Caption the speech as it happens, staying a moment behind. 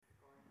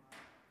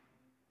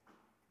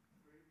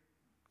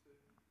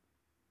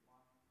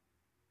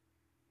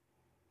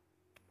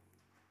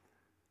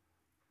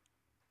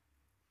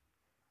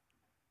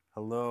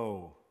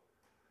Hello.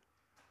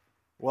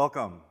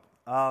 Welcome.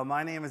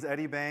 My name is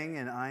Eddie Bang,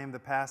 and I am the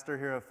pastor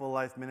here at Full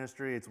Life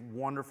Ministry. It's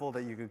wonderful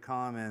that you could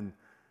come and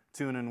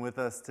tune in with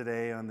us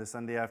today on this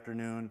Sunday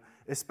afternoon,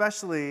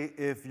 especially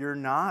if you're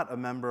not a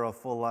member of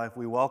Full Life.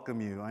 We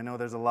welcome you. I know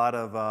there's a lot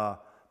of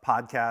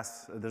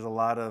podcasts, there's a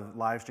lot of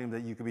live streams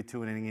that you could be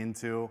tuning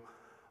into,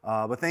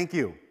 but thank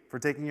you for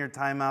taking your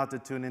time out to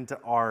tune into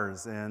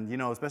ours. And,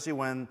 especially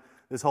when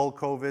this whole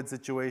COVID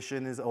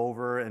situation is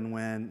over and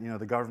when,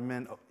 the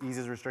government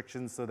eases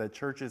restrictions so that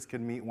churches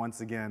can meet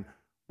once again,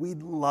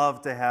 we'd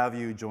love to have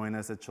you join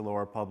us at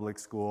Chalora Public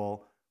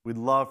School. We'd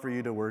love for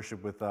you to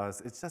worship with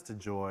us. It's just a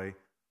joy.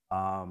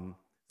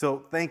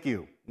 So thank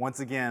you once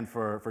again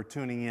for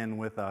tuning in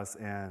with us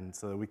and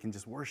so that we can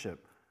just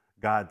worship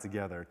God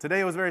together.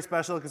 Today was very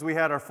special because we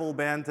had our full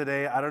band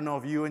today. I don't know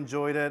if you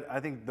enjoyed it.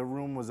 I think the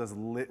room was just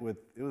lit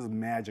it was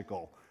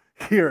magical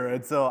here.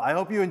 And so I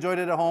hope you enjoyed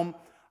it at home.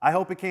 I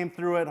hope it came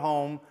through at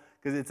home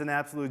because it's an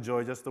absolute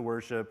joy just to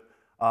worship.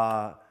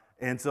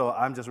 And so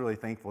I'm just really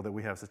thankful that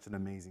we have such an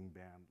amazing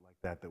band like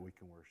that we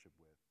can worship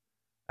with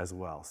as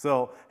well.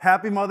 So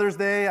happy Mother's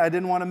Day. I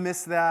didn't want to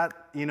miss that.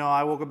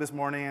 I woke up this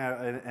morning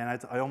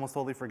and I almost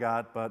totally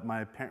forgot, but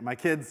my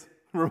kids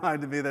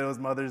reminded me that it was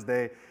Mother's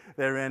Day.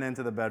 They ran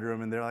into the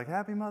bedroom and they're like,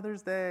 Happy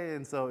Mother's Day.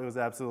 And so it was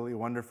absolutely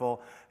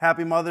wonderful.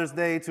 Happy Mother's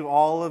Day to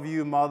all of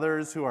you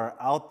mothers who are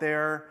out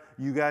there.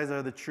 You guys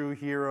are the true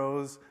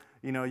heroes.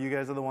 You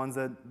guys are the ones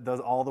that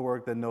does all the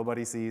work that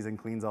nobody sees and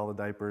cleans all the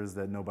diapers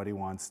that nobody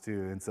wants to.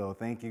 And so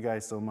thank you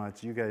guys so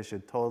much. You guys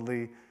should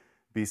totally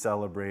be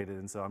celebrated.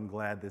 And so I'm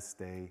glad this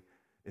day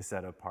is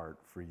set apart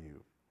for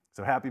you.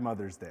 So happy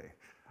Mother's Day.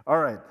 All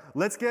right,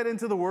 let's get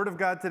into the Word of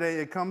God today.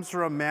 It comes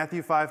from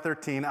Matthew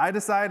 5:13. I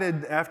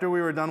decided after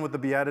we were done with the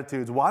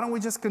Beatitudes, why don't we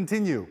just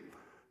continue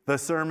the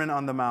Sermon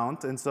on the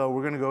Mount? And so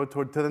we're going to go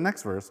to the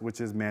next verse,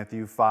 which is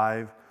Matthew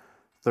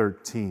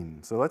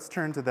 5:13. So let's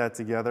turn to that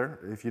together.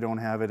 If you don't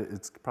have it,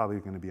 it's probably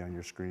going to be on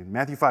your screen.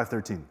 Matthew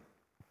 5:13.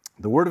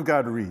 The Word of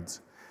God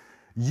reads,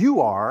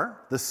 "You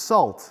are the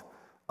salt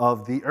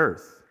of the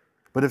earth.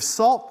 But if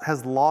salt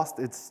has lost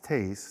its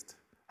taste,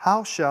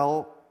 how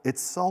shall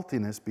its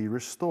saltiness be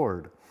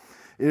restored?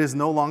 It is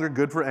no longer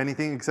good for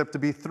anything except to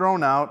be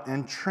thrown out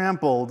and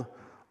trampled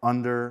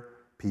under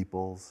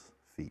people's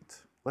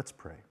feet." Let's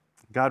pray.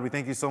 God, we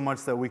thank you so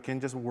much that we can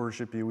just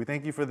worship you. We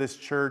thank you for this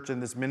church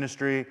and this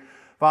ministry,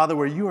 Father,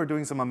 where you are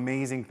doing some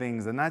amazing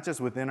things, and not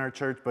just within our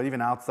church, but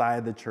even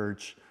outside the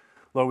church.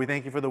 Lord, we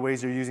thank you for the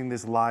ways you're using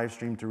this live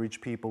stream to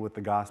reach people with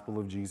the gospel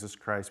of Jesus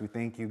Christ. We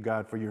thank you,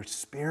 God, for your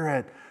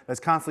Spirit that's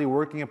constantly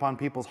working upon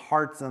people's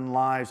hearts and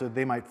lives so that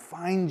they might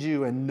find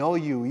you and know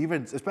you,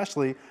 even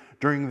especially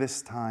during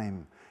this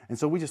time. And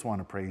so we just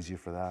want to praise you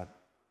for that.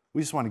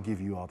 We just want to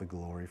give you all the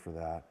glory for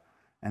that.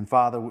 And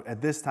Father,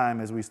 at this time,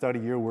 as we study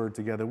your word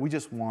together, we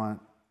just want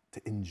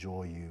to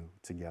enjoy you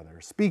together.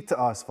 Speak to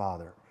us,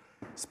 Father.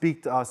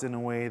 Speak to us in a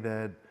way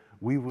that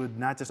we would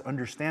not just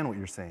understand what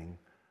you're saying,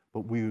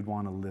 but we would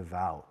want to live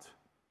out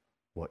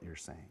what you're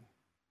saying.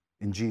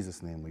 In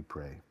Jesus' name we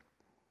pray.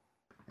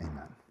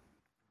 Amen.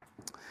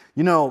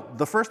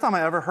 The first time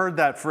I ever heard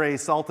that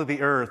phrase, salt of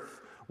the earth,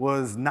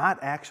 was not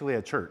actually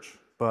at church,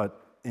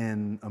 but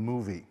in a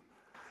movie.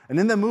 And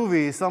in the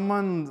movie,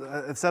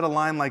 someone said a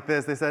line like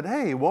this. They said,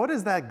 "Hey, what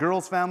is that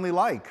girl's family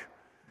like?"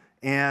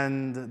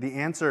 And the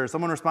answer,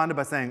 someone responded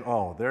by saying,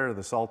 "Oh, they're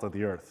the salt of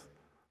the earth.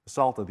 The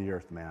salt of the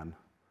earth, man."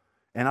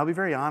 And I'll be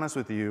very honest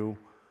with you,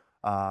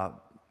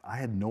 I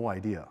had no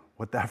idea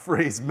what that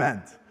phrase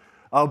meant.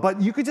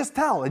 But you could just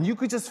tell and you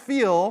could just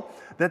feel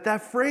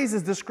that phrase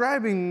is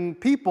describing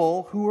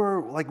people who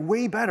are like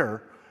way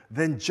better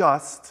than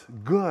just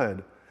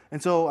good.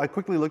 And so I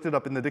quickly looked it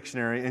up in the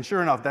dictionary, and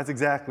sure enough, that's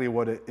exactly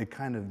what it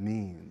kind of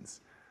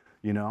means.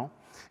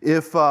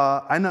 If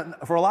I know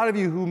for a lot of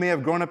you who may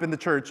have grown up in the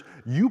church,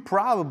 you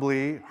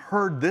probably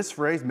heard this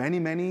phrase many,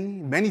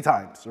 many, many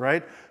times,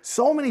 right?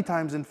 So many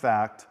times, in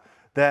fact,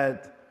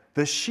 that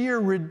the sheer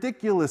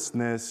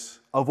ridiculousness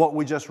of what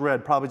we just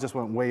read probably just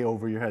went way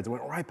over your heads. It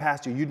went right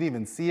past you. You didn't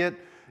even see it.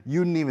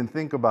 You didn't even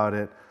think about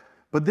it.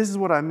 But this is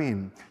what I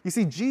mean. You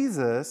see,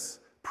 Jesus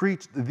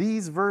preached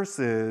these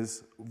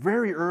verses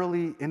very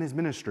early in his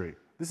ministry.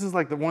 This is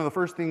like one of the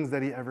first things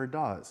that he ever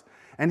does.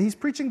 And he's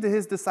preaching to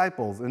his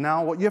disciples. And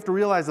now what you have to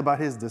realize about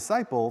his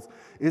disciples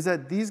is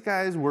that these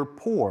guys were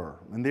poor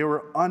and they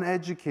were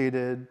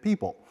uneducated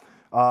people.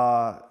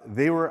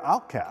 They were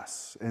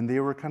outcasts and they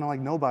were kind of like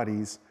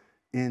nobodies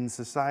in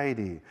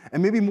society.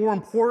 And maybe more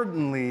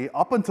importantly,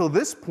 up until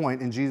this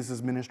point in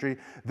Jesus' ministry,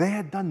 they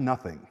had done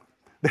nothing.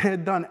 They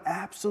had done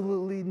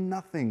absolutely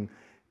nothing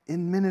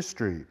in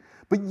ministry.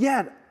 But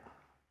yet,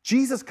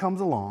 Jesus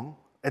comes along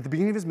at the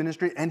beginning of his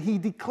ministry and he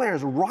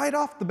declares right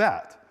off the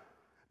bat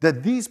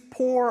that these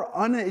poor,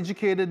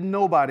 uneducated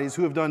nobodies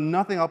who have done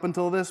nothing up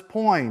until this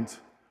point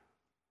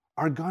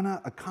are going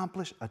to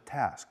accomplish a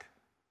task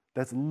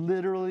that's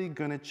literally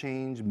going to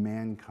change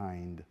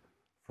mankind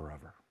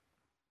forever.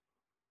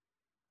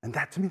 And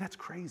that, to me, that's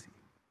crazy.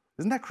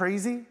 Isn't that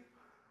crazy?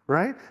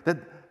 Right?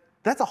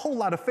 That's a whole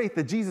lot of faith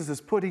that Jesus is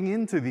putting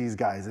into these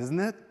guys, isn't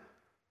it?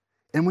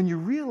 And when you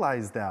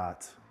realize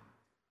that,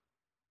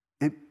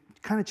 it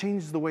kind of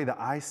changes the way that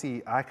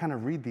I kind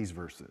of read these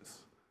verses.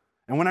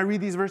 And when I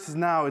read these verses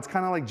now, it's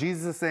kind of like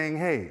Jesus is saying,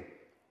 hey,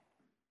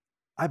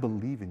 I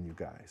believe in you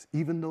guys,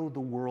 even though the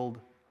world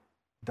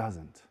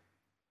doesn't.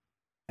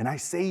 And I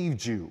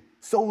saved you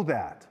so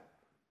that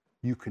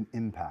you can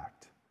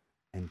impact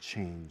and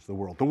change the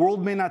world. The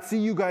world may not see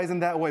you guys in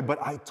that way,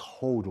 but I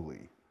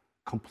totally,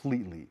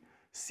 completely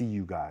see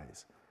you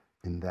guys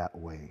in that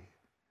way.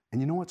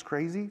 And you know what's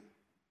crazy?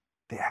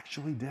 They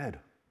actually did.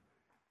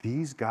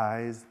 These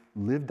guys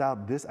lived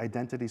out this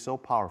identity so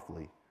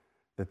powerfully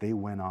that they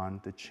went on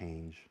to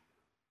change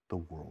the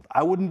world.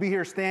 I wouldn't be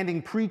here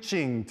standing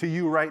preaching to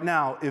you right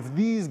now if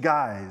these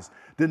guys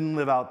didn't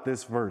live out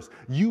this verse.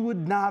 You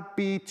would not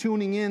be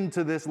tuning in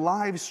to this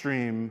live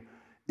stream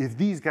if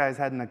these guys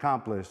hadn't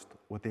accomplished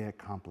what they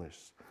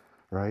accomplished,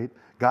 right?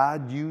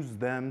 God used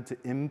them to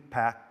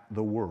impact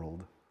the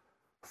world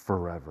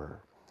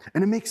forever.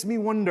 And it makes me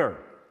wonder.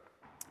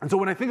 And so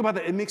when I think about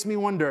that, it makes me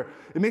wonder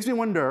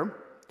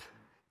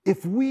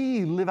if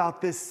we live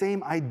out this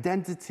same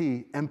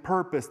identity and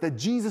purpose that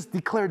Jesus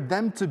declared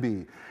them to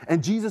be,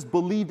 and Jesus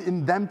believed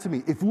in them to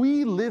be, if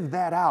we live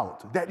that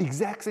out, that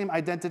exact same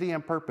identity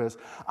and purpose,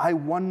 I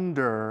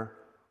wonder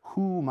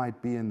who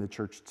might be in the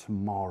church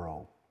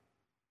tomorrow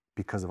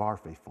because of our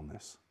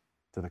faithfulness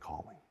to the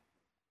calling.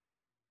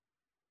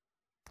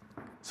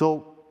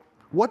 So,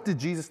 what did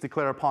Jesus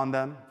declare upon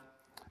them?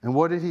 And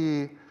what did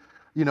he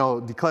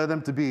declare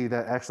them to be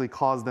that actually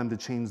caused them to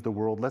change the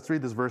world? Let's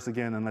read this verse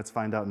again and let's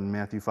find out in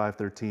Matthew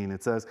 5:13.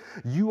 It says,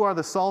 "You are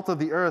the salt of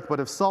the earth,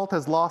 but if salt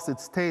has lost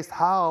its taste,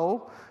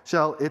 how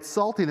shall its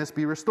saltiness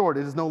be restored?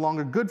 It is no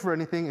longer good for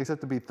anything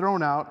except to be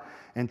thrown out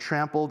and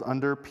trampled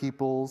under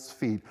people's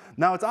feet."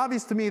 Now, it's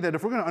obvious to me that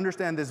if we're going to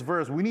understand this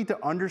verse, we need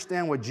to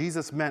understand what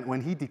Jesus meant when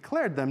he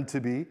declared them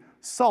to be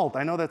salt.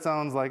 I know that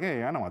sounds like,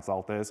 hey, I know what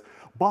salt is,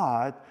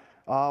 but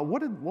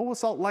what was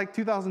salt like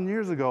 2,000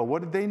 years ago?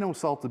 What did they know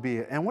salt to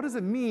be? And what does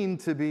it mean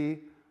to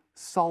be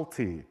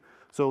salty?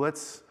 So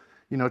let's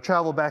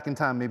travel back in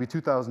time, maybe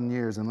 2,000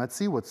 years, and let's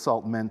see what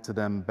salt meant to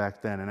them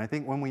back then. And I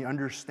think when we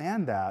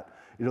understand that,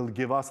 it'll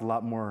give us a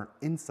lot more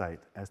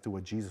insight as to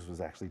what Jesus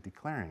was actually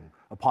declaring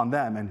upon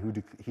them and who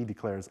he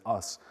declares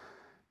us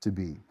to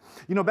be.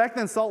 Back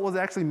then, salt was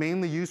actually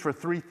mainly used for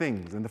three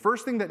things. And the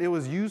first thing that it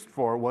was used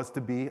for was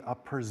to be a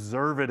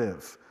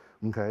preservative.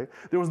 Okay?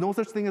 There was no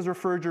such thing as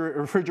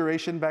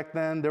refrigeration back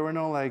then. There were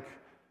no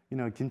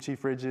kimchi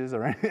fridges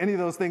or any of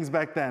those things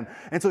back then.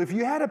 And so if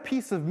you had a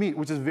piece of meat,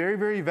 which is very,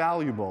 very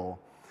valuable,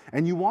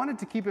 and you wanted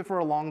to keep it for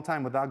a long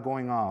time without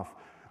going off,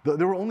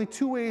 there were only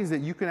two ways that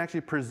you can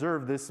actually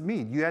preserve this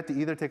meat. You had to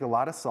either take a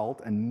lot of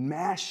salt and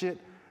mash it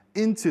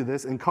into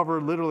this and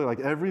cover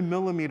literally every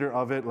millimeter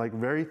of it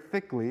very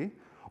thickly,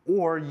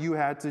 or you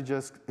had to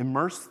just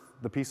immerse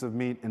the piece of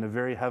meat in a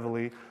very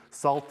heavily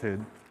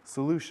salted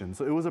solution.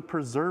 So it was a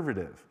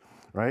preservative,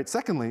 right?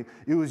 Secondly,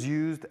 it was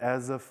used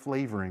as a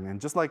flavoring. And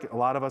just like a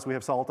lot of us, we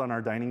have salt on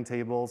our dining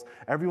tables,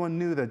 everyone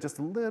knew that just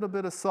a little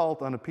bit of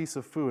salt on a piece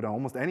of food, on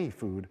almost any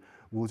food,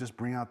 will just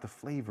bring out the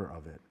flavor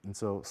of it. And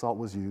so salt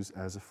was used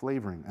as a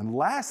flavoring. And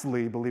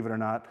lastly, believe it or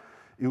not,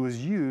 it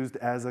was used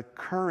as a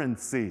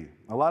currency.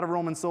 A lot of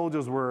Roman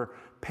soldiers were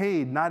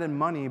paid not in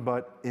money,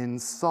 but in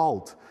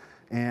salt.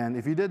 And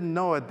if you didn't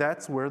know it,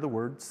 that's where the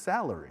word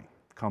salary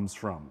comes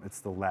from. It's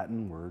the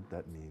Latin word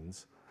that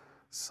means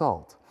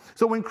salt.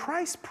 So when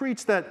Christ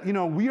preached that,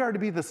 we are to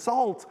be the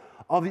salt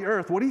of the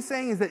earth, what he's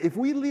saying is that if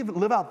we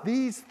live out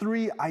these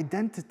three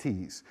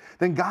identities,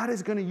 then God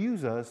is going to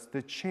use us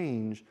to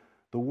change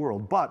the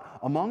world. But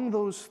among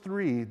those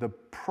three, the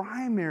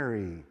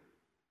primary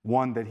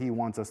one that he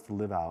wants us to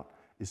live out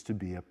is to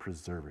be a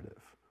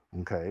preservative.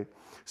 Okay?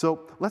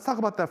 So let's talk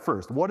about that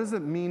first. What does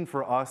it mean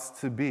for us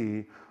to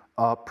be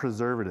a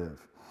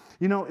preservative?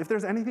 If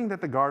there's anything that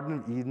the Garden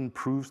of Eden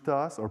proved to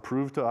us,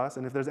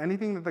 and if there's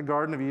anything that the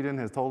Garden of Eden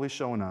has totally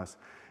shown us,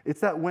 it's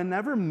that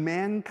whenever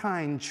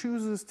mankind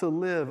chooses to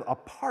live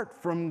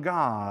apart from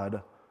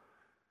God,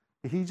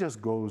 he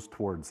just goes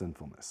toward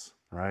sinfulness,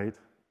 right?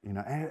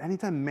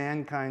 Anytime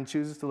mankind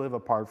chooses to live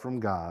apart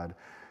from God,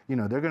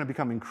 they're going to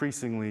become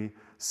increasingly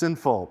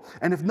sinful.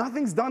 And if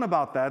nothing's done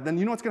about that, then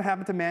what's going to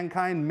happen to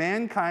mankind?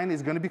 Mankind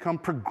is going to become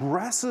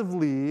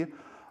progressively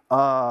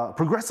they're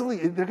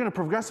going to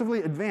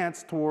progressively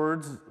advance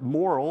towards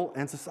moral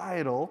and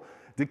societal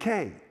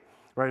decay,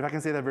 right? If I can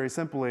say that very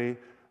simply,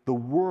 the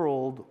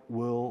world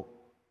will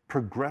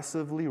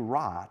progressively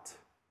rot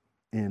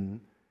in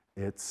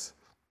its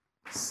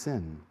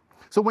sin.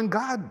 So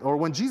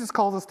when Jesus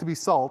calls us to be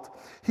salt,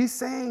 he's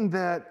saying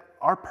that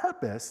our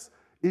purpose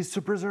is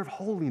to preserve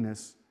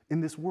holiness in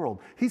this world.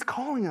 He's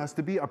calling us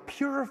to be a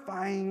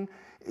purifying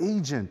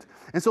agent.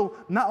 And so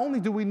not only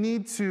do we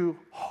need to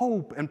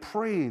hope and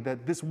pray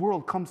that this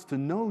world comes to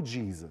know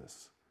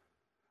Jesus,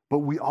 but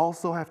we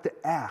also have to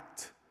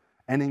act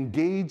and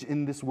engage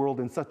in this world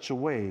in such a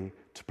way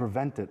to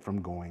prevent it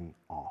from going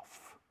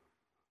off,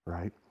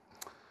 right?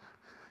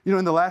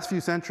 In the last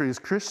few centuries,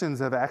 Christians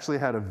have actually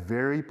had a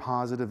very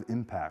positive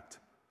impact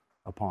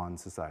upon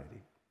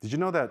society. Did you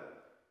know that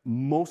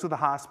most of the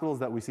hospitals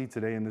that we see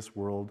today in this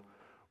world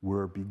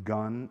were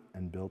begun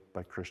and built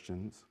by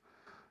Christians.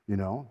 You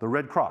know, the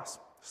Red Cross,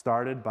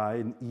 started by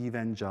an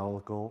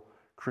evangelical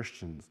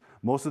Christians.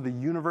 Most of the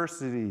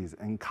universities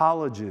and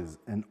colleges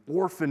and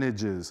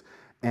orphanages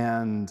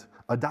and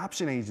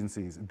adoption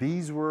agencies,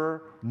 these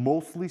were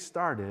mostly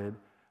started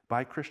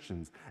by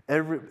Christians.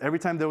 Every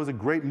time there was a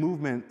great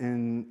movement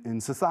in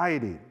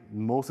society,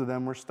 most of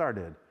them were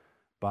started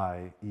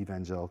by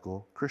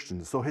evangelical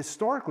Christians. So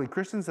historically,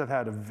 Christians have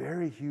had a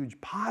very huge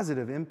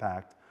positive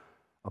impact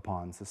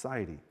upon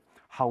society.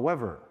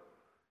 However,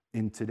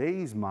 in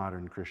today's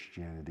modern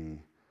Christianity,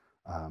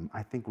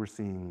 I think we're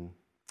seeing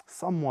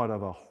somewhat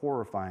of a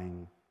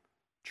horrifying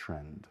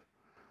trend.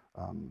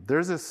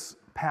 There's this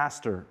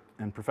pastor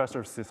and professor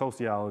of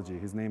sociology.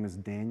 His name is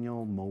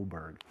Daniel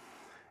Moberg.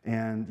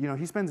 And you know,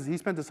 he spent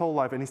his whole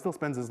life, and he still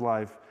spends his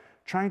life,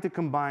 trying to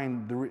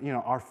combine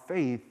our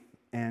faith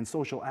and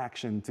social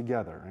action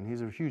together. And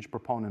he's a huge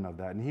proponent of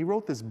that. And he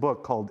wrote this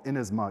book called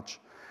Inasmuch.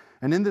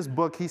 And in this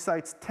book, he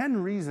cites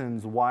 10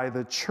 reasons why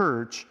the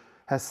church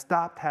has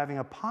stopped having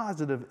a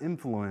positive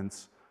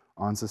influence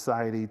on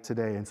society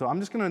today. And so I'm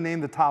just going to name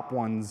the top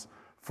ones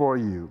for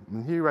you.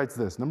 And he writes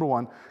this. Number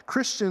one,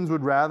 Christians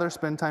would rather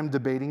spend time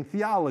debating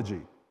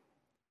theology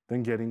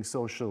than getting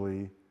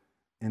socially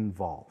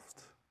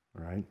involved,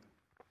 right?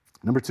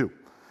 Number two,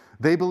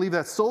 they believe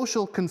that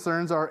social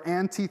concerns are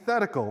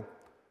antithetical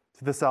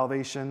to the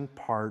salvation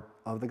part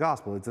of the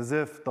gospel. It's as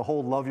if the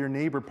whole love your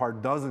neighbor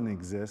part doesn't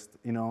exist.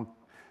 You know,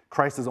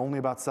 Christ is only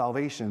about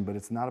salvation, but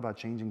it's not about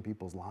changing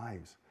people's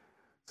lives.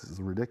 This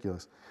is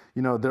ridiculous.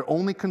 You know, they're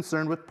only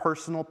concerned with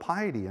personal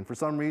piety. And for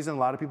some reason, a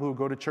lot of people who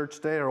go to church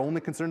today are only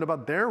concerned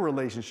about their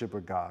relationship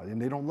with God.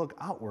 And they don't look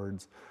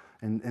outwards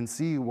and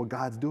see what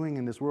God's doing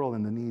in this world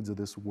and the needs of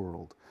this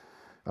world.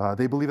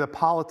 They believe that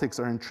politics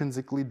are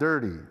intrinsically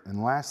dirty.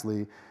 And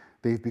lastly,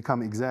 they've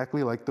become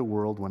exactly like the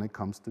world when it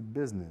comes to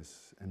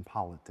business and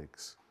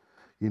politics.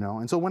 You know,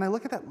 and so when I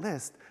look at that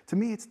list, to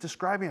me, it's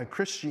describing a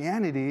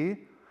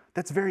Christianity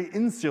that's very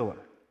insular.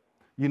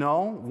 You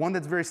know, one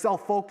that's very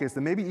self-focused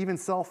and maybe even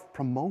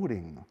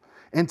self-promoting.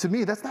 And to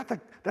me, that's not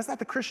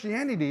the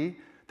Christianity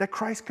that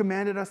Christ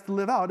commanded us to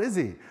live out, is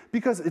he?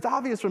 Because it's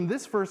obvious from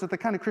this verse that the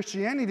kind of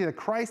Christianity that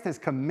Christ has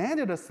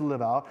commanded us to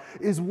live out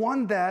is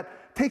one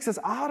that takes us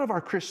out of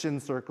our Christian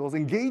circles,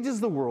 engages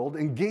the world,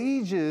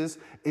 engages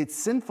its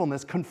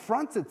sinfulness,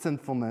 confronts its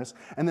sinfulness,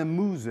 and then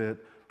moves it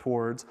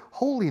towards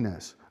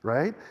holiness,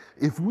 right?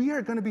 If we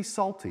are going to be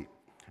salty,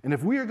 and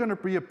if we are going to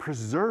be a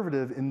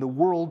preservative in the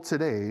world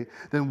today,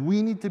 then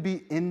we need to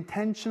be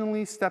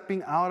intentionally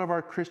stepping out of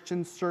our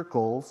Christian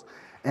circles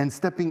and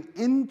stepping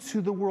into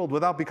the world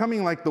without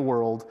becoming like the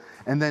world,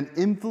 and then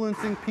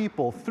influencing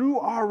people through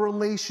our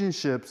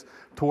relationships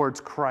towards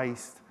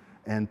Christ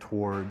and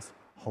towards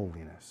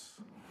holiness.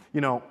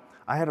 You know,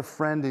 I had a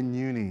friend in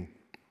uni,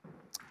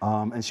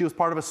 and she was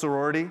part of a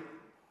sorority,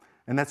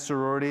 and that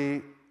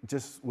sorority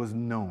just was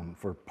known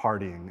for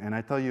partying. And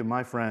I tell you,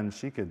 my friend,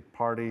 she could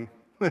party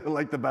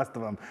like the best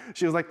of them.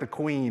 She was like the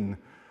queen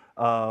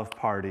of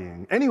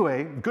partying.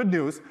 Anyway, good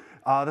news.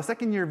 The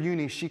second year of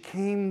uni, she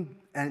came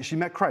and she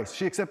met Christ.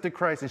 She accepted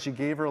Christ and she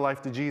gave her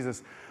life to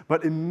Jesus.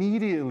 But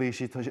immediately,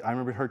 I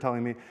remember her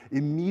telling me,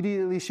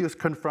 immediately she was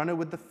confronted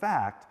with the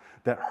fact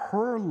that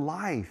her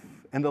life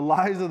and the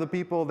lives of the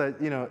people that,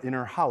 you know, in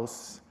her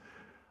house,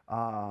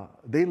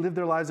 they lived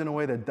their lives in a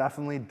way that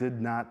definitely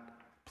did not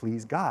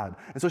please God.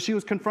 And so she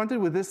was confronted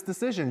with this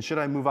decision. Should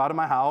I move out of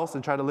my house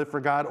and try to live for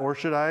God, or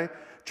should I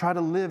try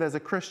to live as a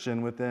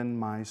Christian within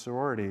my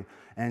sorority?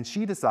 And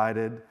she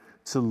decided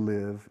to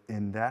live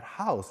in that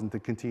house and to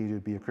continue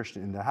to be a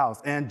Christian in the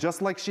house. And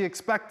just like she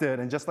expected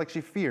and just like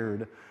she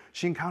feared,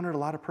 she encountered a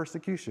lot of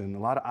persecution, a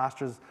lot of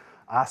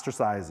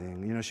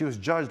ostracizing. You know, she was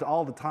judged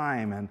all the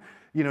time. And,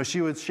 you know, she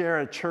would share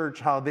at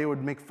church how they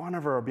would make fun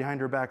of her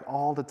behind her back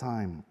all the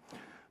time.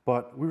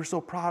 But we were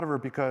so proud of her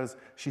because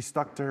she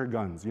stuck to her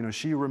guns. You know,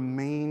 she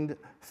remained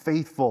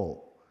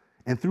faithful.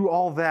 And through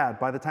all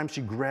that, by the time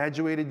she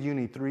graduated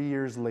uni 3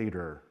 years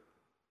later,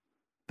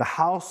 the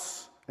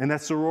house and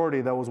that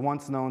sorority that was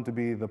once known to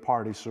be the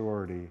party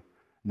sorority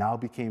now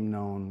became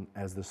known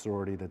as the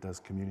sorority that does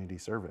community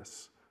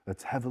service,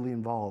 that's heavily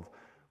involved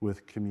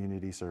with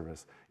community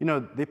service. You know,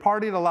 they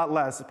partied a lot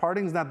less.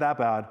 Partying's not that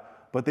bad,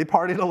 but they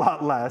partied a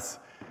lot less.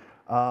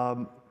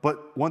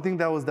 But one thing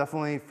that was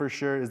definitely for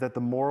sure is that the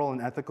moral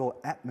and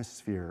ethical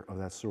atmosphere of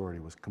that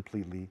sorority was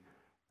completely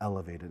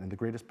elevated. And the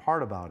greatest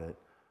part about it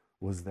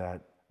was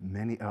that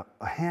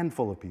a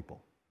handful of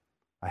people,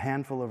 a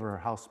handful of her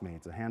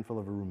housemates, a handful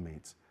of her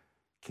roommates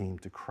came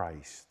to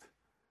Christ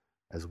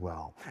as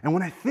well. And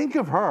when I think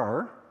of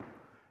her,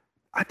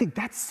 I think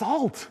that's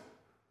salt.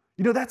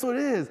 You know, that's what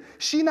it is.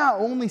 She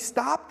not only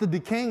stopped the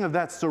decaying of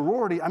that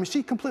sorority, I mean,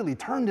 she completely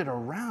turned it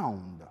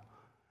around.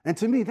 And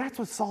to me, that's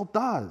what salt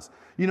does.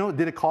 You know,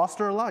 did it cost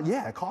her a lot?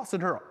 Yeah, it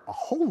costed her a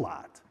whole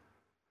lot.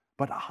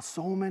 But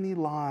so many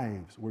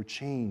lives were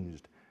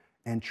changed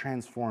and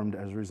transformed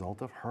as a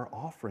result of her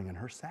offering and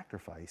her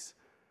sacrifice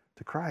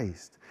to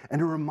Christ.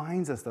 And it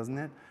reminds us, doesn't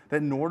it,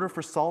 that in order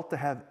for salt to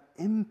have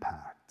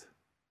impact,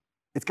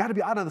 It's got to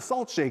be out of the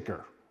salt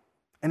shaker.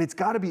 And it's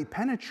got to be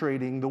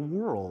penetrating the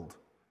world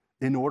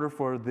in order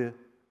for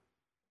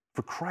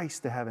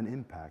Christ to have an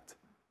impact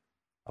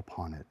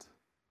upon it.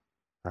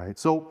 Right?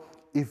 So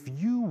if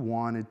you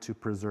wanted to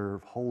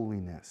preserve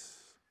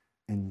holiness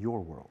in your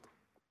world,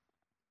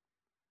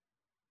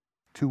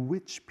 to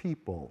which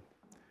people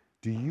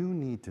do you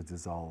need to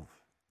dissolve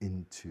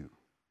into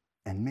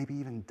and maybe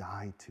even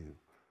die to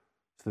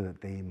so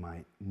that they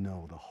might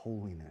know the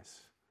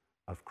holiness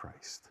of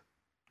Christ?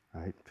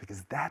 Right?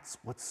 Because that's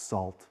what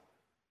salt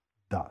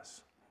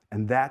does.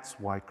 And that's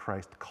why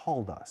Christ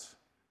called us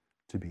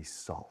to be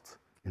salt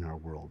in our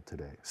world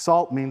today.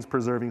 Salt means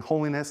preserving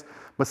holiness,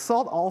 but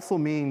salt also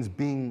means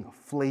being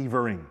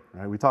flavoring,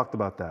 right? We talked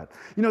about that.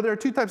 You know, there are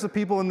two types of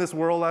people in this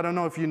world. I don't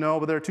know if you know,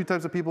 but there are two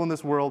types of people in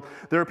this world.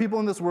 There are people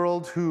in this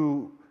world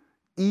who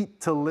eat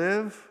to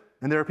live,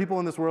 and there are people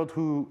in this world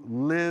who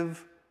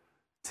live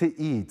to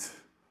eat.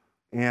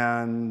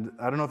 And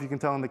I don't know if you can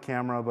tell on the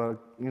camera, but,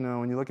 you know,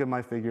 when you look at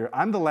my figure,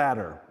 I'm the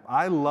latter.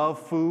 I love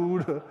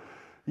food.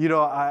 You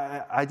know,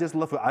 I just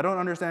love food. I don't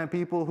understand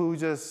people who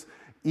just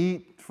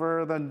eat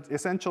for the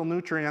essential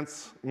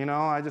nutrients. You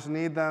know, I just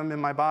need them in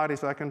my body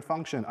so I can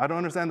function. I don't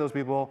understand those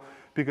people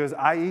because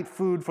I eat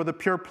food for the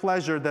pure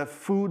pleasure that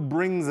food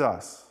brings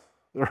us.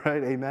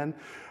 Right? Amen?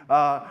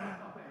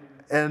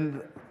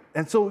 And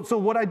so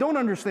what I don't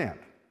understand,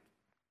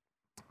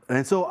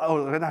 and so,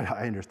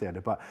 I understand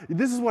it, but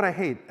this is what I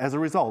hate as a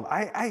result.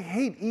 I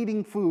hate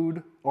eating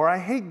food, or I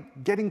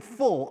hate getting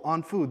full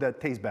on food that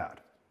tastes bad.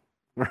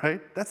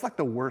 Right? That's like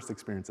the worst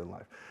experience in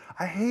life.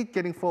 I hate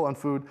getting full on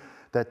food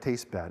that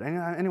tastes bad. And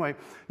anyway,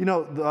 you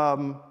know,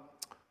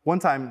 one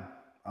time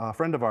a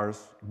friend of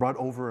ours brought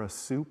over a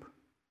soup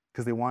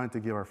because they wanted to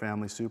give our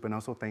family soup, and I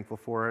was so thankful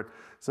for it.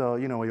 So,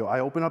 you know, I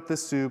open up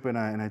this soup and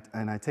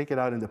I take it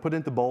out and I put it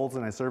into bowls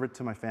and I serve it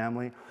to my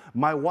family.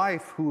 My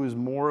wife, who is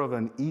more of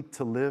an eat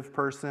to live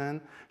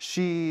person,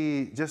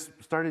 she just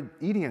started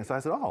eating it. So I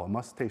said, oh, it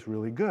must taste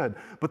really good.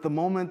 But the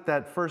moment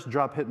that first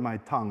drop hit my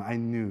tongue, I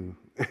knew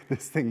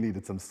this thing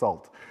needed some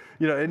salt.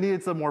 You know, it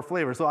needed some more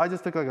flavor. So I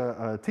just took like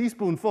a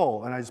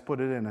teaspoonful and I just put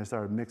it in and I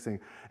started mixing.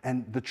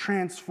 And the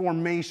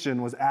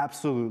transformation was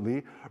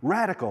absolutely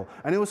radical.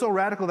 And it was so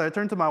radical that I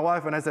turned to my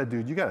wife and I said,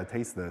 dude, you got to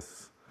taste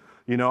this.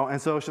 You know,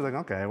 and so she's like,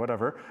 okay,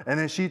 whatever. And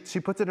then she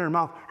puts it in her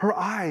mouth. Her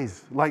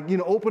eyes, like, you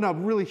know, open up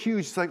really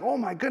huge. She's like, oh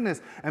my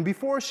goodness. And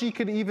before she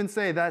could even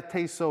say that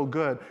tastes so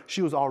good,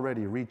 she was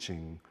already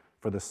reaching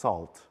for the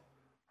salt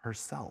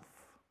herself.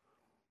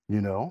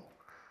 You know?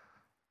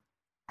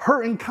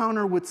 Her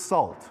encounter with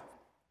salt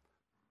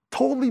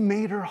totally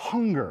made her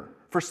hunger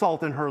for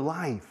salt in her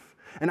life.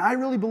 And I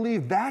really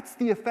believe that's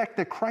the effect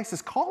that Christ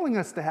is calling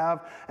us to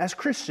have as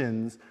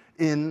Christians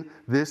in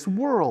this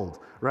world,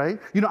 right?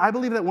 You know, I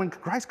believe that when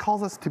Christ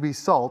calls us to be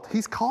salt,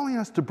 he's calling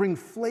us to bring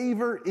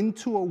flavor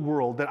into a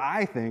world that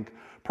I think,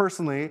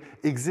 personally,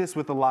 exists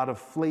with a lot of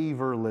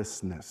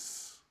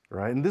flavorlessness,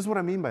 right? And this is what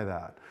I mean by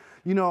that.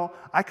 You know,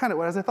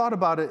 as I thought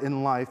about it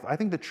in life, I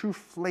think the true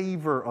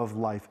flavor of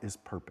life is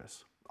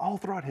purpose. All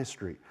throughout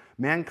history,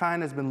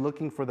 mankind has been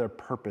looking for their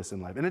purpose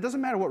in life. And it doesn't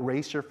matter what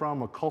race you're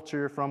from, what culture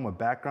you're from, what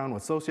background,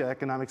 what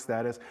socioeconomic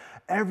status,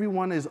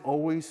 everyone is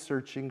always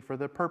searching for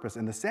their purpose.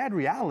 And the sad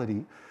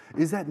reality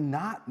is that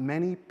not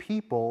many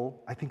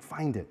people, I think,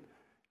 find it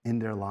in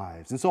their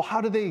lives. And so how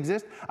do they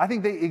exist? I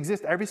think they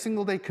exist every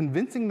single day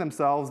convincing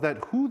themselves that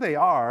who they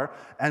are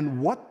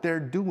and what they're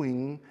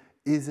doing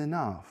is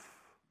enough.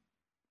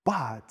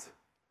 But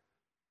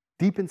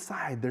deep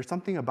inside, there's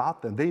something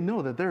about them. They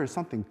know that there is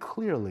something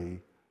clearly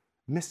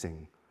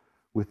missing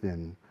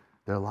within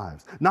their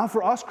lives. Now,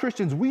 for us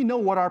Christians, we know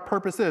what our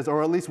purpose is,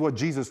 or at least what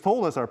Jesus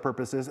told us our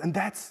purpose is, and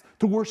that's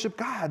to worship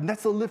God, and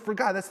that's to live for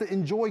God, that's to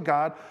enjoy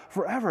God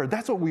forever.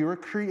 That's what we were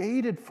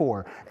created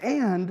for.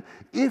 And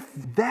if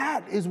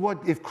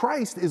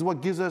Christ is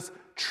what gives us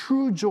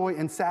true joy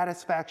and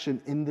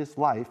satisfaction in this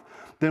life,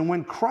 then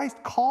when Christ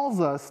calls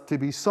us to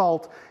be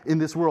salt in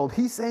this world,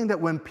 he's saying that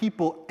when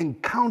people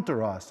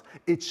encounter us,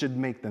 it should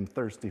make them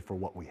thirsty for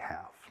what we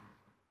have.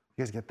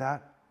 You guys get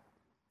that?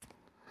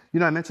 You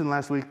know, I mentioned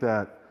last week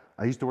that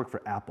I used to work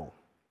for Apple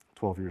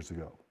 12 years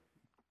ago.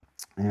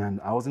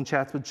 And I was in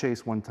Chatswood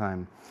Chase one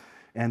time,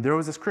 and there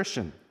was this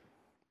Christian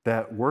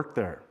that worked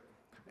there.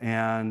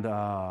 And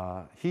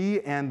he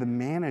and the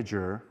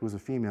manager, who was a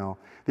female,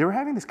 they were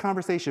having this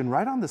conversation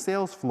right on the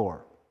sales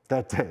floor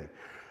that day.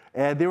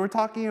 And they were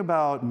talking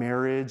about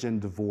marriage and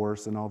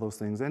divorce and all those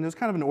things. And it was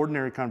kind of an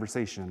ordinary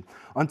conversation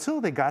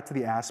until they got to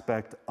the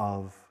aspect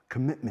of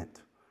commitment.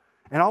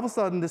 And all of a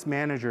sudden, this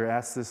manager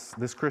asked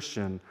this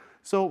Christian,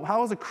 so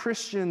how is a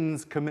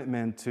Christian's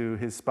commitment to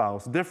his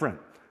spouse different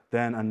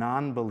than a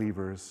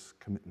non-believer's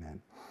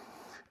commitment?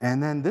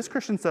 And then this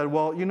Christian said,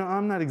 well, you know,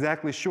 I'm not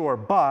exactly sure,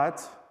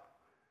 but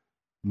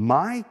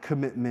my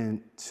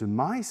commitment to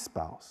my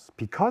spouse,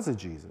 because of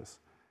Jesus,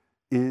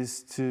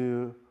 is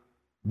to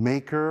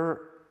make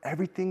her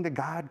everything that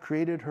God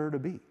created her to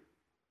be.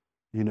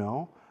 You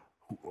know,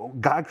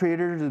 God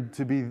created her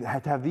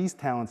to have these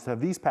talents, to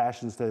have these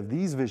passions, to have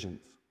these visions.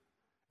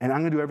 And I'm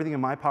going to do everything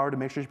in my power to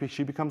make sure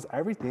she becomes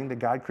everything that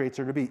God creates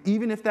her to be,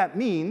 even if that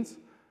means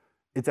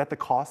it's at the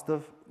cost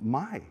of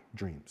my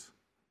dreams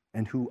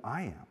and who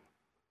I am.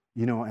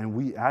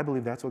 And I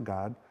believe that's what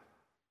God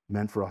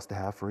meant for us to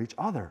have for each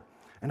other.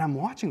 And I'm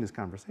watching this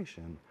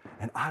conversation,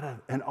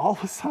 and all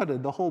of a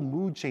sudden, the whole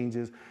mood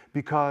changes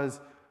because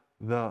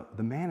the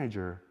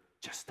manager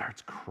just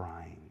starts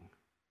crying.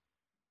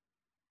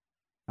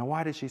 Now,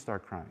 why did she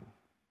start crying?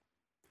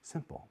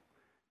 Simple.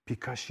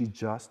 Because she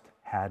just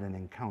had an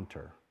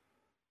encounter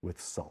with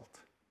salt,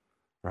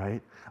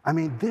 right? I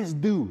mean, this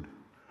dude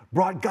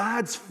brought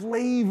God's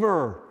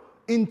flavor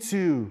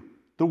into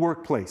the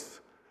workplace.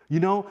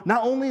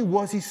 Not only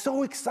was he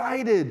so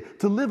excited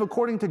to live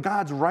according to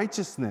God's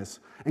righteousness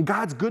and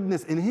God's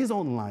goodness in his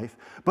own life,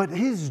 but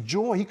his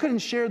joy, he couldn't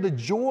share the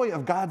joy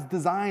of God's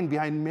design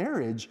behind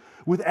marriage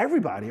with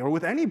everybody or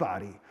with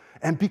anybody.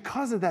 And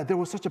because of that, there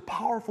was such a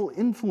powerful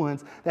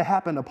influence that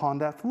happened upon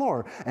that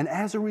floor. And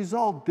as a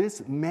result,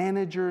 this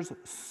manager's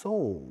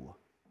soul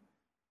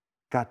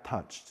got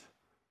touched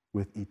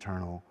with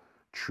eternal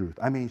truth.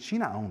 I mean, she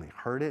not only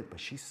heard it, but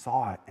she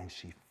saw it and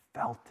she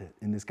felt it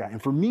in this guy.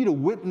 And for me to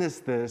witness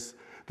this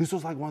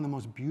was like one of the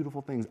most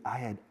beautiful things I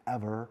had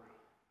ever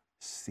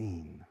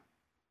seen.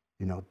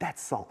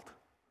 That's salt.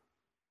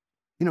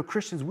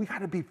 Christians, we got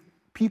to be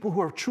people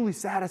who are truly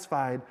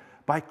satisfied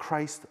by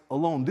Christ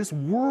alone. This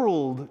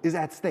world is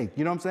at stake.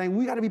 You know what I'm saying?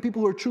 We got to be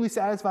people who are truly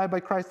satisfied by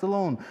Christ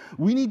alone.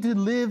 We need to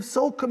live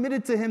so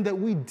committed to him that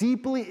we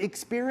deeply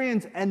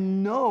experience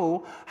and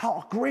know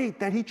how great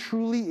that he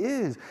truly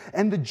is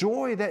and the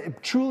joy that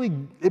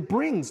it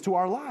brings to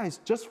our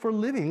lives just for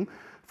living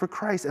for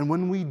Christ. And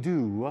when we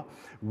do,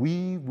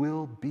 we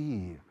will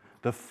be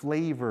the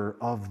flavor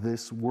of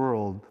this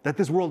world, that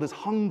this world is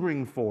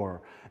hungering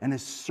for and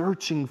is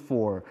searching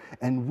for,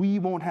 and we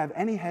won't have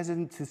any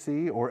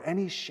hesitancy or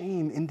any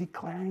shame in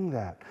declaring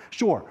that.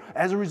 Sure,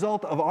 as a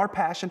result of our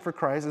passion for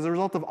Christ, as a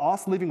result of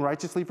us living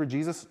righteously for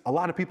Jesus, a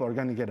lot of people are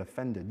going to get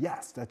offended.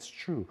 Yes, that's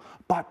true.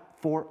 But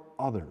for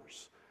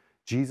others,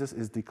 Jesus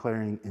is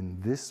declaring in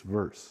this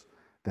verse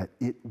that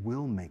it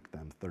will make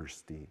them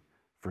thirsty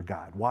for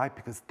God. Why?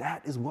 Because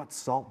that is what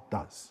salt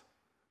does.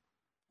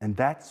 And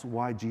that's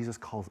why Jesus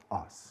calls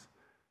us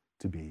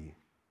to be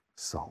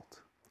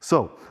salt.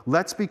 So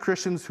let's be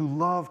Christians who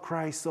love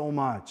Christ so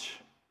much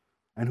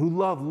and who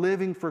love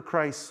living for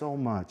Christ so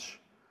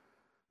much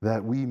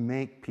that we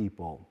make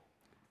people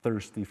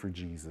thirsty for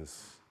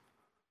Jesus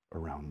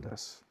around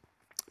us.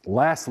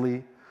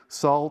 Lastly,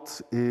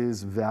 salt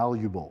is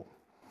valuable.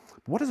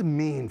 What does it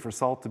mean for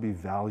salt to be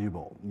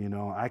valuable?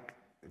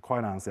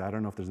 Quite honestly, I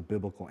don't know if there's a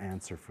biblical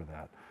answer for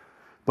that.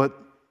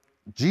 But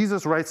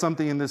Jesus writes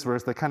something in this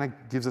verse that kind of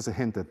gives us a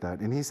hint at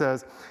that. And he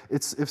says,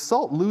 if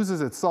salt loses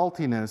its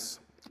saltiness,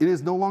 it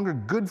is no longer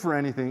good for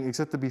anything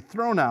except to be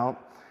thrown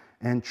out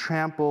and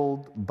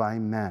trampled by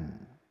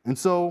men. And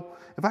so,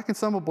 if I can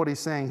sum up what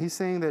he's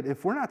saying that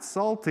if we're not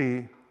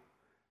salty,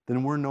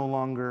 then we're no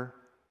longer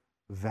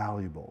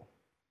valuable.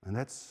 And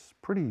that's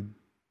pretty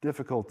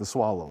difficult to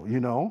swallow,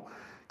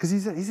 Because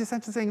he's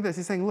essentially saying this.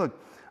 He's saying,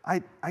 look,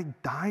 I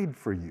died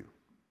for you.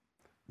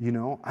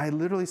 I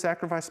literally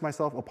sacrificed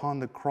myself upon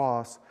the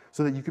cross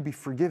so that you could be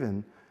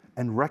forgiven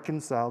and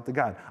reconciled to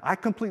God. I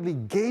completely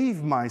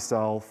gave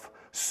myself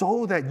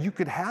so that you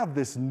could have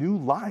this new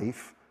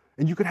life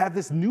and you could have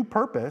this new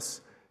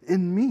purpose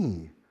in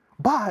me.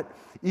 But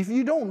if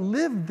you don't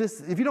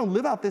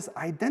live out this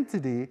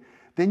identity,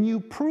 then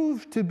you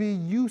prove to be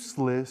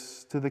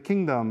useless to the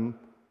kingdom,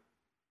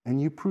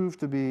 and you prove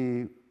to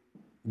be,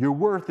 your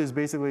worth is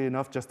basically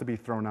enough just to be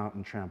thrown out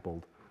and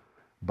trampled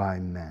by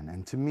men.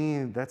 And to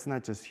me, that's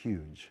not just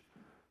huge,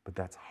 but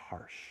that's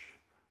harsh,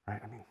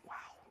 right? I mean, wow.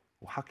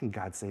 Well, how can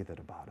God say that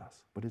about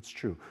us? But it's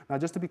true. Now,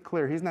 just to be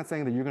clear, he's not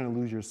saying that you're going to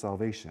lose your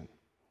salvation.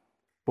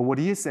 But what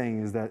he is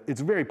saying is that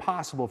it's very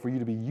possible for you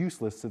to be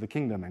useless to the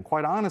kingdom. And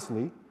quite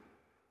honestly,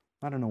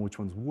 I don't know which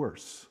one's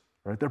worse,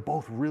 right? They're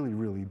both really,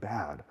 really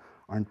bad,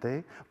 aren't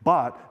they?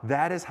 But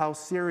that is how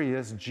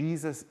serious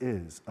Jesus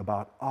is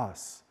about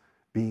us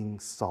being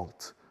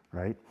salt,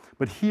 right?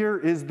 But here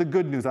is the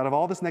good news. Out of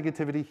all this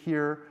negativity,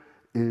 here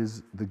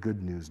is the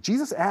good news.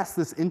 Jesus asks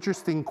this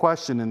interesting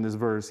question in this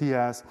verse. He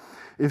asks,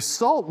 if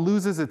salt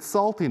loses its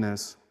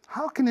saltiness,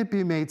 how can it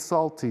be made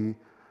salty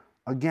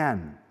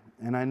again?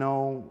 And I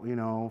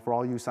know, for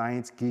all you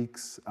science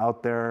geeks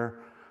out there,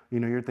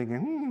 you're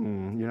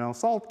thinking,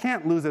 salt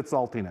can't lose its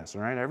saltiness,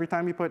 right? Every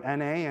time you put Na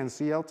and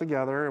Cl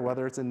together,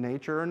 whether it's in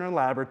nature or in a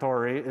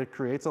laboratory, it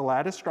creates a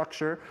lattice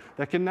structure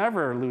that can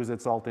never lose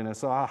its saltiness.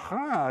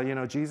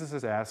 So, Jesus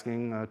is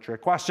asking a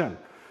trick question,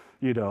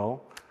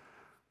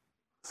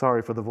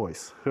 Sorry for the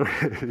voice.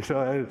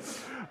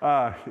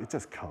 It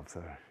just comes.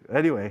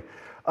 Anyway,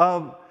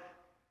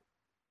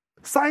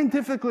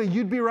 scientifically,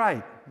 you'd be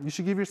right. You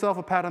should give yourself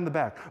a pat on the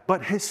back.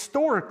 But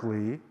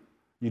historically,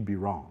 you'd be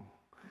wrong.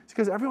 It's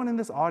because everyone in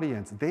this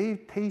audience, they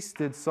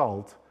tasted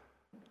salt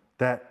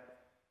that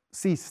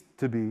ceased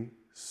to be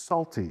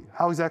salty.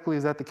 How exactly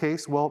is that the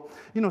case? Well,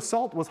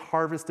 salt was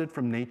harvested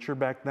from nature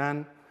back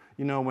then.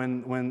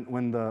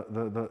 when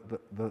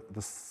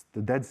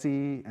the Dead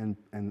Sea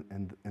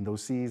and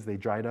those seas, they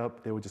dried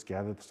up, they would just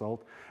gather the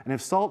salt. And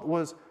if salt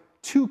was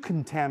too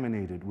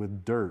contaminated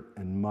with dirt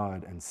and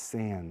mud and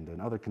sand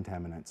and other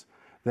contaminants,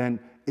 then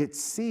it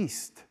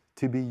ceased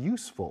to be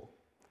useful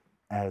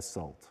as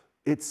salt.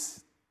 It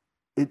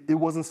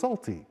wasn't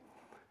salty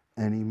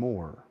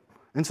anymore.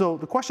 And so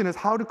the question is,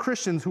 how do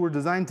Christians who are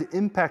designed to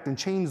impact and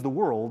change the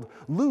world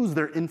lose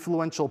their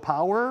influential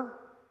power?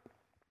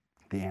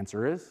 The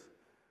answer is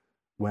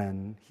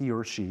when he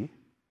or she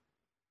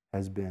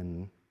has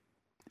been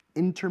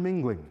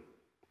intermingling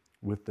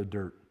with the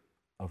dirt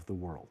of the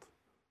world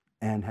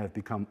and have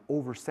become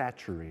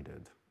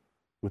oversaturated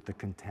with the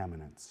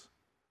contaminants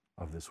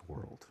of this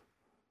world.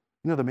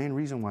 The main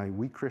reason why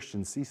we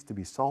Christians cease to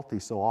be salty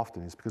so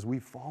often is because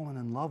we've fallen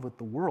in love with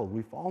the world.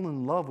 We've fallen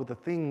in love with the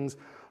things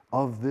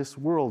of this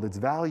world, its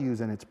values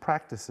and its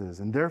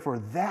practices. And therefore,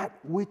 that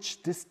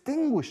which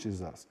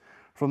distinguishes us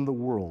from the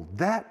world,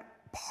 that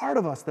part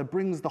of us that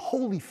brings the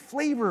holy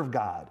flavor of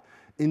God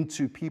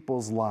into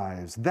people's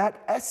lives,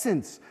 that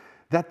essence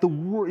that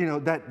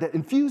that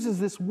infuses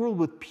this world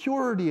with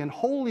purity and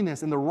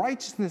holiness and the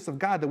righteousness of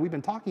God that we've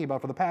been talking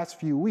about for the past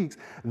few weeks,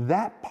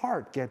 that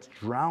part gets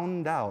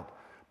drowned out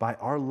by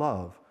our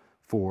love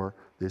for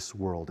this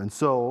world. And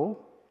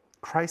so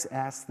Christ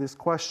asks this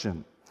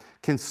question: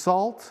 can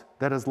salt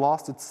that has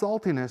lost its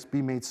saltiness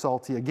be made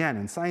salty again?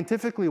 And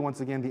scientifically,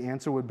 once again, the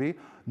answer would be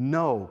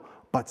no.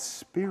 But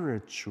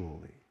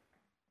spiritually,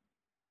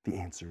 the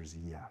answer is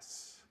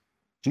yes.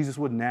 Jesus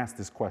wouldn't ask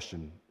this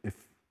question if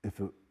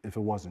it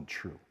wasn't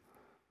true.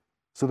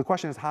 So the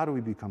question is, how do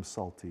we become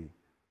salty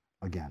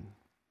again?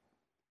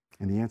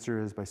 And the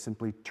answer is by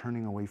simply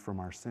turning away from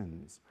our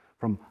sins,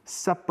 from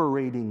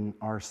separating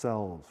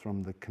ourselves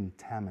from the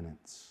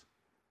contaminants,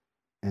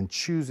 and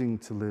choosing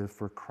to live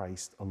for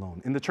Christ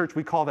alone. In the church,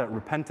 we call that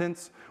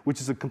repentance, which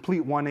is a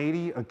complete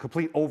 180, a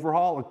complete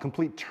overhaul, a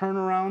complete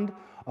turnaround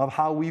of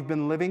how we've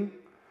been living,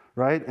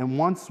 right? And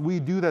once we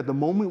do that, the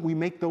moment we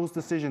make those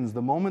decisions,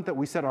 the moment that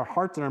we set our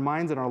hearts and our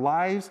minds and our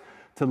lives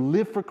to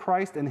live for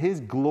Christ and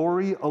His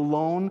glory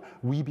alone,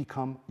 we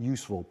become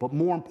useful. But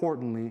more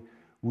importantly,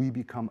 we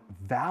become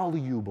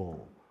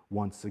valuable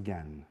once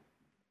again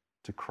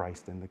to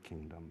Christ and the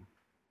kingdom.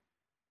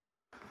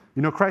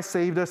 Christ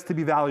saved us to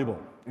be valuable.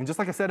 And just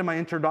like I said in my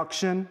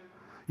introduction,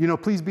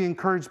 please be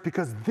encouraged,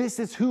 because this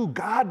is who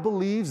God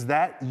believes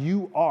that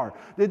you are.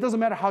 It doesn't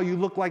matter how you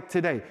look like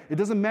today. It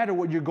doesn't matter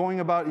what you're going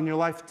about in your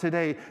life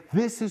today.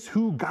 This is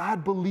who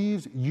God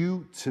believes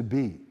you to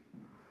be.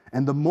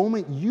 And the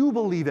moment you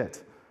believe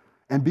it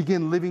and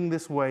begin living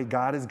this way,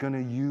 God is going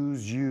to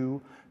use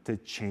you to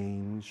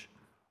change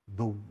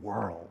the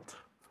world,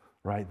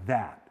 right?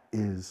 That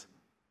is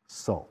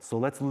salt. So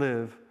let's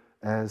live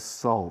as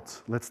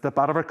salt. Let's step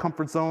out of our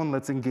comfort zone.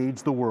 Let's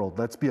engage the world.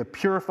 Let's be a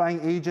purifying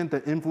agent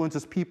that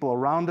influences people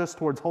around us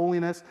towards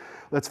holiness.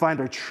 Let's find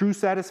our true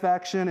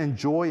satisfaction and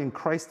joy in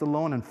Christ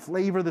alone and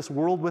flavor this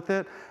world with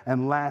it.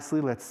 And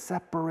lastly, let's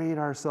separate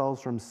ourselves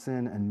from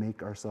sin and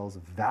make ourselves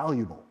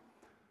valuable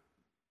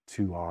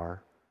to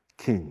our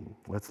King.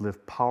 Let's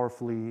live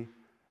powerfully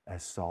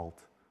as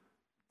salt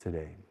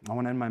today. I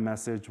want to end my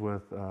message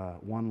with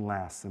one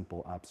last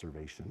simple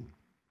observation.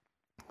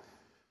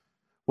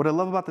 What I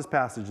love about this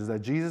passage is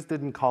that Jesus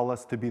didn't call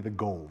us to be the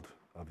gold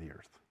of the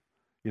earth.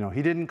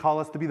 He didn't call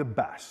us to be the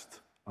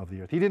best of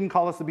the earth. He didn't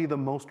call us to be the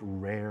most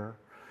rare.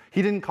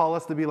 He didn't call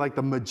us to be like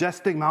the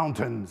majestic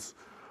mountains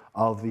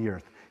of the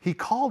earth. He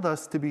called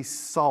us to be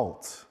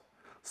salt.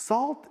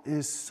 Salt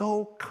is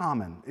so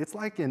common. It's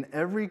like in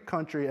every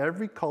country,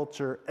 every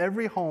culture,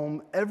 every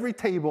home, every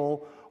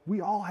table,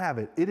 we all have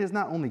it. It is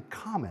not only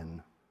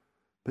common,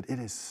 but it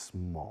is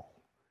small.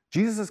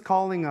 Jesus is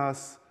calling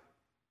us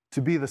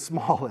to be the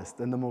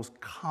smallest and the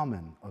most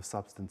common of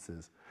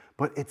substances.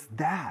 But it's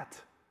that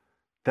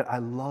I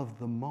love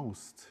the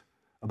most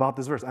about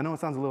this verse. I know it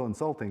sounds a little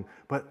insulting,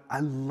 but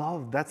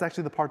that's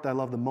actually the part that I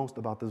love the most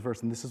about this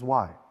verse, and this is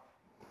why.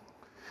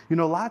 A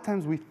lot of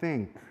times we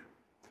think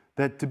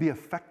that to be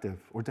effective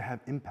or to have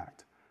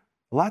impact,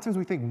 a lot of times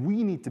we think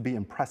we need to be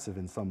impressive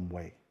in some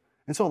way.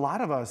 And so a lot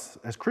of us,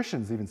 as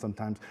Christians even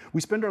sometimes, we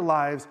spend our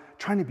lives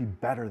trying to be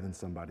better than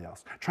somebody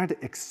else, trying to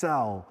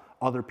excel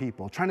other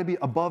people, trying to be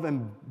above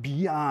and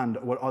beyond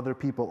what other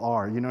people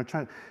are,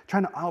 trying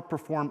to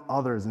outperform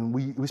others. And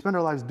we spend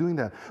our lives doing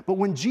that. But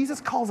when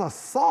Jesus calls us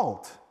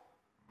salt,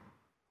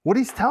 what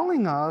He's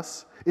telling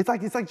us, it's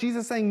like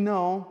Jesus saying,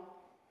 no,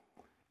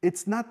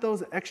 it's not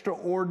those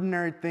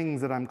extraordinary things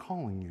that I'm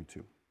calling you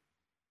to.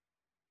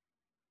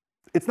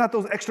 It's not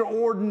those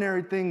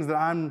extraordinary things that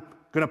I'm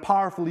going to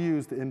powerfully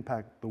use to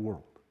impact the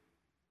world.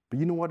 But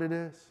you know what it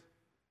is?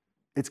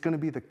 It's going to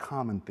be the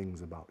common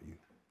things about you.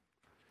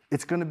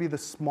 It's going to be the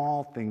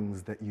small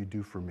things that you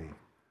do for me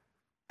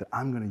that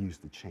I'm going to use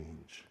to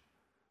change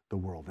the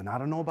world. And I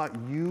don't know about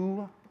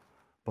you,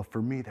 but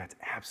for me, that's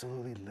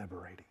absolutely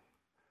liberating.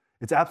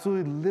 It's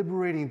absolutely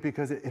liberating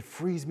because it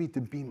frees me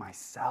to be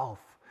myself.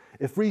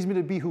 It frees me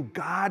to be who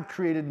God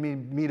created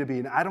me to be.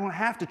 And I don't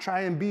have to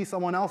try and be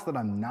someone else that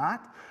I'm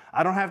not.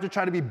 I don't have to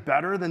try to be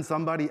better than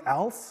somebody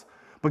else.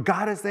 But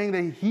God is saying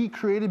that he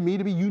created me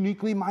to be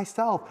uniquely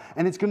myself.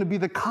 And it's going to be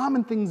the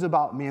common things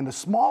about me and the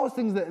smallest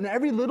things and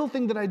every little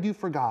thing that I do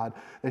for God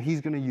that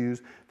he's going to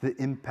use to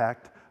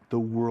impact the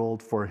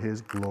world for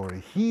his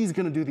glory. He's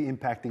going to do the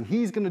impacting.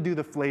 He's going to do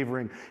the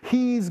flavoring.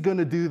 He's going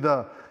to do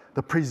the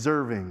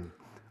preserving.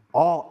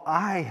 All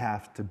I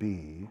have to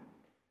be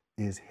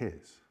is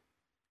his,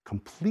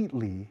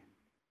 completely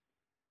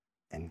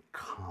and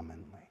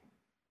commonly.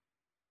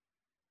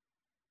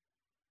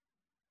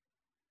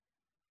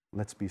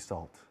 Let's be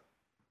salt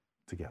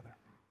together.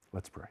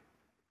 Let's pray.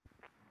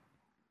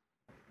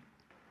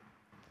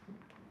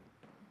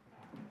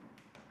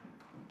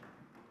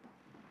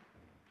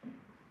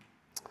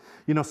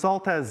 You know,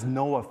 salt has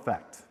no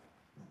effect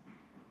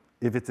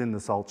if it's in the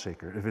salt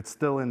shaker, if it's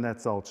still in that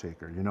salt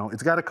shaker. You know,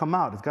 it's got to come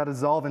out. It's got to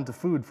dissolve into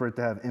food for it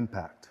to have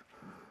impact.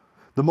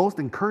 The most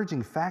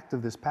encouraging fact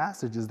of this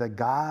passage is that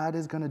God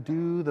is going to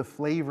do the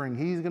flavoring.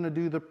 He's going to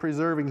do the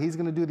preserving. He's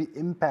going to do the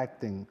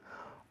impacting.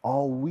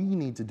 All we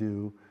need to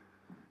do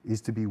is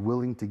to be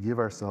willing to give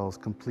ourselves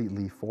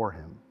completely for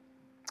him.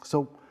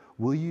 So,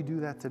 will you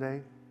do that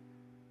today?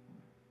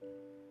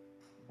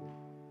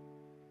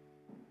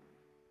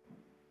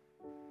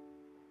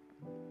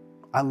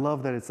 I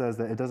love that it says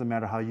that it doesn't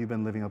matter how you've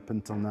been living up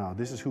until now.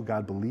 This is who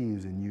God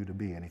believes in you to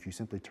be. And if you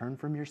simply turn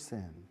from your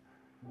sin,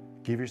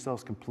 give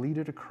yourselves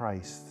completely to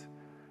Christ,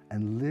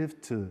 and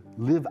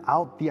live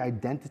out the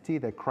identity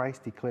that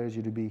Christ declares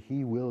you to be,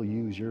 he will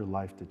use your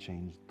life to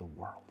change the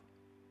world.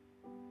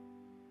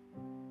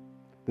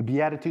 The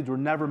Beatitudes were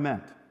never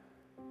meant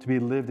to be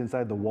lived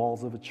inside the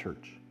walls of a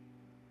church,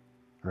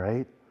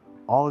 right?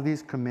 All of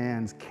these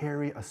commands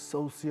carry a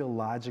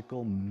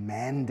sociological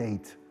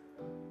mandate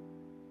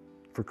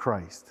for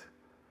Christ.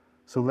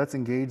 So let's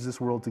engage this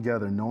world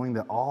together, knowing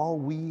that all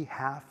we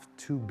have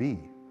to be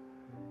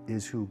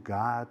is who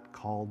God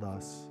called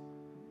us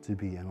to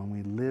be. And when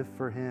we live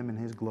for him and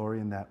his glory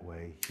in that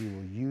way, he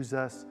will use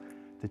us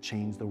to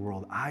change the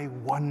world. I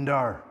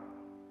wonder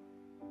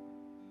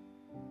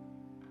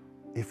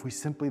if we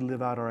simply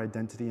live out our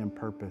identity and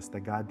purpose that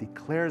God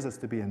declares us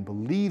to be and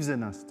believes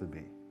in us to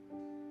be,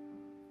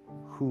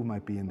 who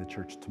might be in the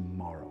church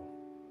tomorrow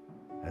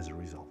as a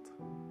result.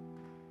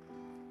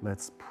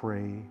 Let's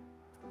pray.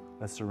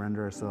 Let's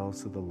surrender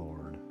ourselves to the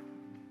Lord.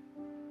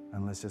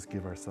 And let's just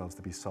give ourselves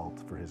to be salt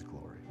for his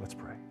glory. Let's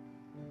pray.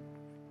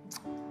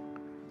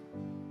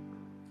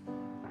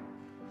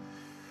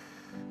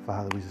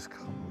 Father, we just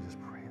come, we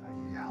just pray that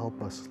you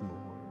help us,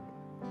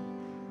 Lord.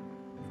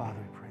 Father,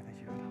 we pray that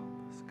you would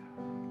help us,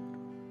 God.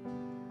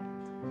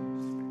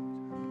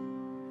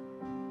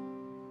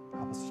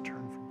 Help us to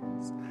turn from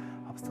us.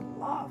 Help us to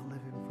love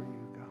living for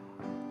you, God.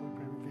 We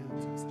pray, reveal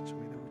it to us in such a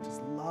way that we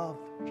just love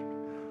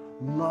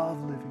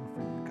living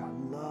for you,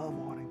 God. Love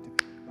wanting to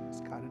be with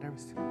us, God, in every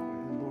single way.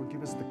 Lord,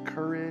 give us the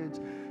courage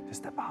to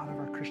step out of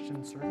our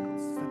Christian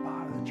circles, step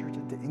out of the church,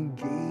 and to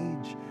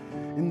engage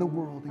in the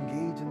world,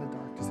 engage in the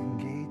darkness,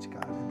 engage,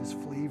 God, in this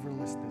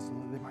flavorlessness, so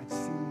that they might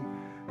see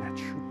that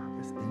true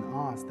purpose in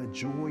us, that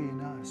joy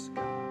in us,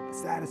 God, the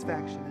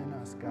satisfaction in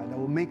us, God, that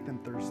will make them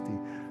thirsty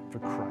for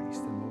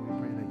Christ. And Lord,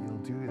 we pray that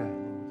you'll do that,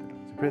 Lord.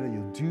 We pray that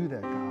you'll do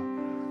that,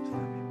 God, so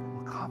that people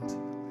will come to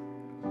you.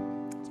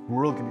 This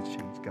world can be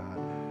changed, God,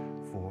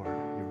 for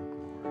your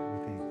glory. We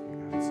thank you,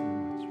 God, so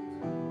much for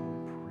that.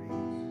 We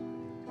praise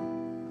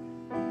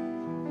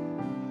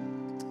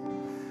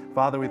you.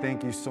 Father, we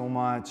thank you so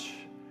much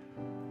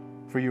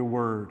for your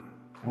word.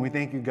 And we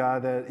thank you,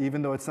 God, that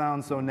even though it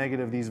sounds so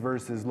negative, these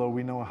verses, Lord,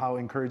 we know how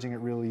encouraging it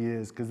really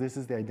is, because this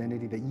is the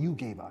identity that you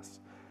gave us.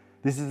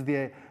 This is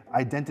the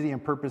identity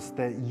and purpose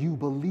that you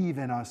believe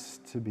in us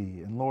to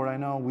be. And Lord, I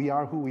know we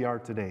are who we are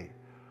today.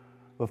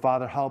 But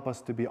Father, help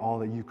us to be all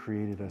that you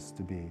created us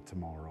to be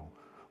tomorrow.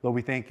 Lord,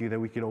 we thank you that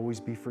we could always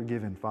be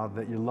forgiven, Father,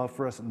 that your love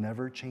for us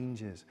never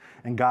changes.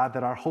 And God,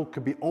 that our hope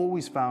could be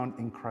always found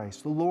in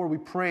Christ. So Lord, we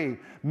pray,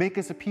 make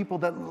us a people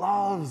that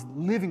loves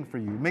living for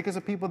you. Make us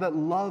a people that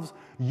loves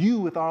you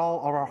with all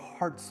of our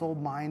heart, soul,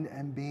 mind,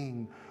 and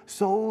being,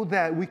 so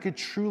that we could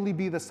truly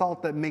be the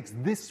salt that makes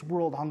this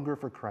world hunger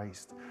for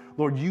Christ.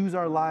 Lord, use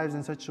our lives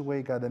in such a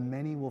way, God, that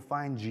many will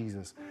find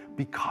Jesus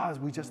because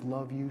we just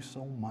love you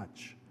so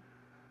much.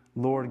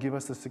 Lord, give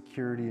us the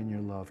security in your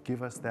love.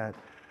 Give us that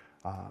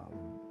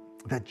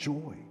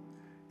joy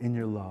in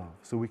your love,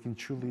 so we can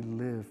truly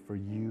live for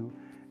you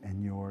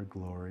and your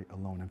glory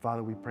alone. And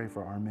Father, we pray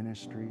for our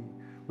ministry.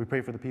 We pray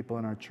for the people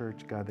in our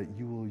church, God, that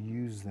you will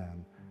use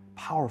them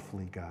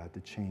powerfully, God, to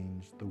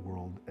change the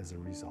world as a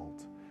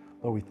result.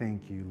 Lord, we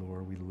thank you,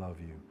 Lord. We love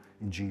you.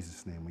 In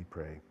Jesus' name we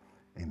pray.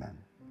 Amen.